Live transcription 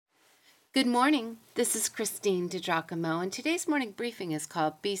Good morning. This is Christine DiGiacomo, and today's morning briefing is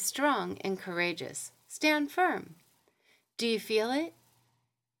called Be Strong and Courageous. Stand firm. Do you feel it?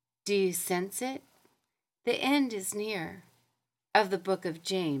 Do you sense it? The end is near. Of the book of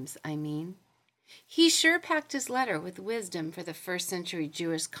James, I mean. He sure packed his letter with wisdom for the first century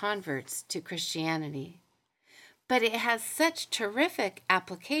Jewish converts to Christianity. But it has such terrific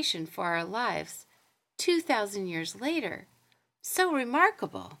application for our lives 2,000 years later. So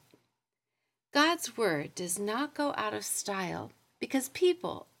remarkable. God's word does not go out of style because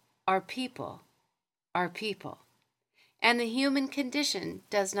people are people are people, and the human condition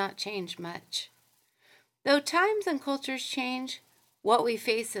does not change much. Though times and cultures change, what we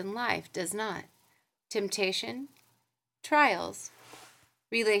face in life does not. Temptation, trials,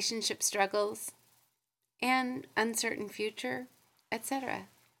 relationship struggles, and uncertain future, etc.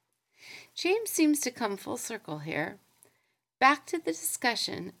 James seems to come full circle here, back to the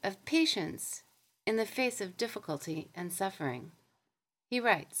discussion of patience in the face of difficulty and suffering. He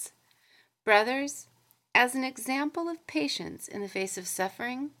writes, "Brothers, as an example of patience in the face of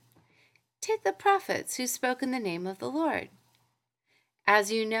suffering, take the prophets who spoke in the name of the Lord.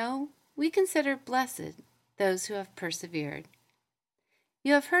 As you know, we consider blessed those who have persevered.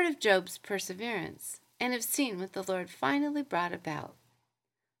 You have heard of Job's perseverance and have seen what the Lord finally brought about.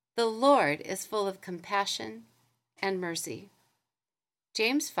 The Lord is full of compassion and mercy."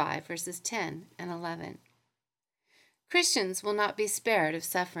 James 5, verses 10 and 11. Christians will not be spared of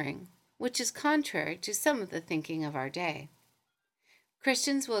suffering, which is contrary to some of the thinking of our day.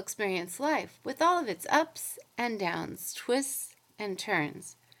 Christians will experience life with all of its ups and downs, twists and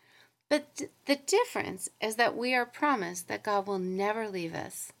turns. But the difference is that we are promised that God will never leave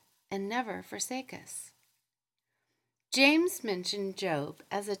us and never forsake us. James mentioned Job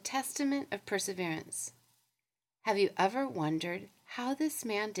as a testament of perseverance. Have you ever wondered how this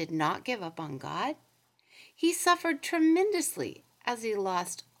man did not give up on God? He suffered tremendously as he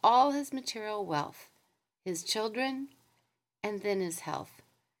lost all his material wealth, his children, and then his health,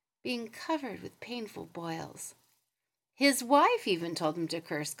 being covered with painful boils. His wife even told him to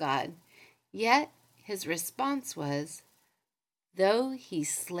curse God, yet his response was, "Though he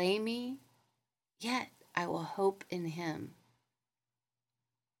slay me, yet I will hope in him."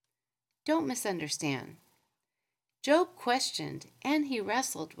 Don't misunderstand. Job questioned and he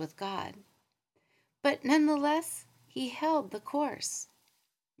wrestled with God, but nonetheless, he held the course.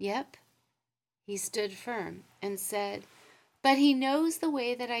 Yep, he stood firm and said, "But he knows the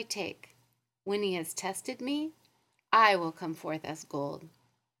way that I take. When he has tested me, I will come forth as gold.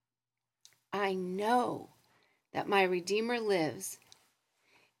 I know that my Redeemer lives,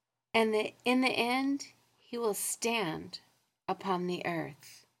 and that in the end, he will stand upon the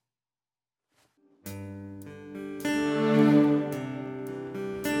earth."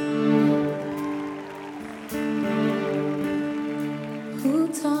 Who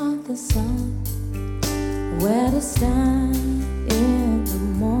taught the sun where to stand in the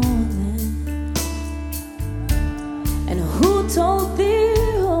morning? And who told the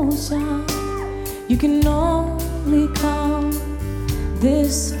ocean you can only come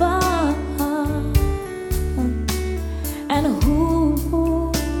this far? And who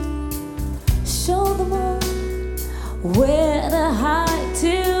showed the moon where to hide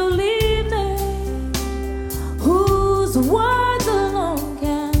till evening? Whose words alone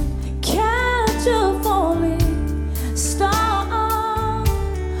can catch a falling star?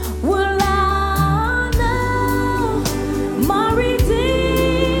 Will I know my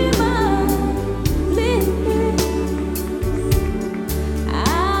Redeemer lives?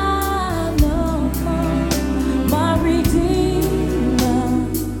 I know my Redeemer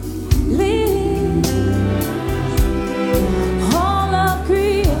lives. All of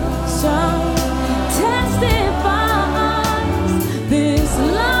creation testifies this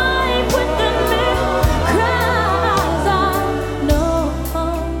life within me cries. I know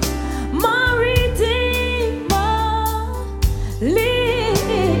my Redeemer lives.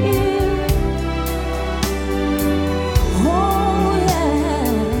 Oh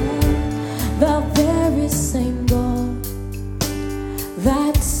yeah, the very same God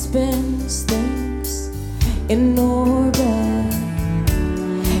that spins things in orbit.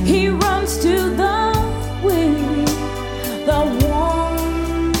 He runs to the weary, the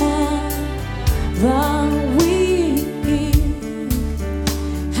worn and the weak,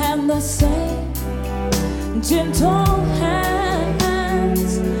 and the same gentle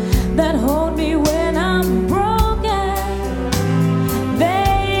hands that hold me where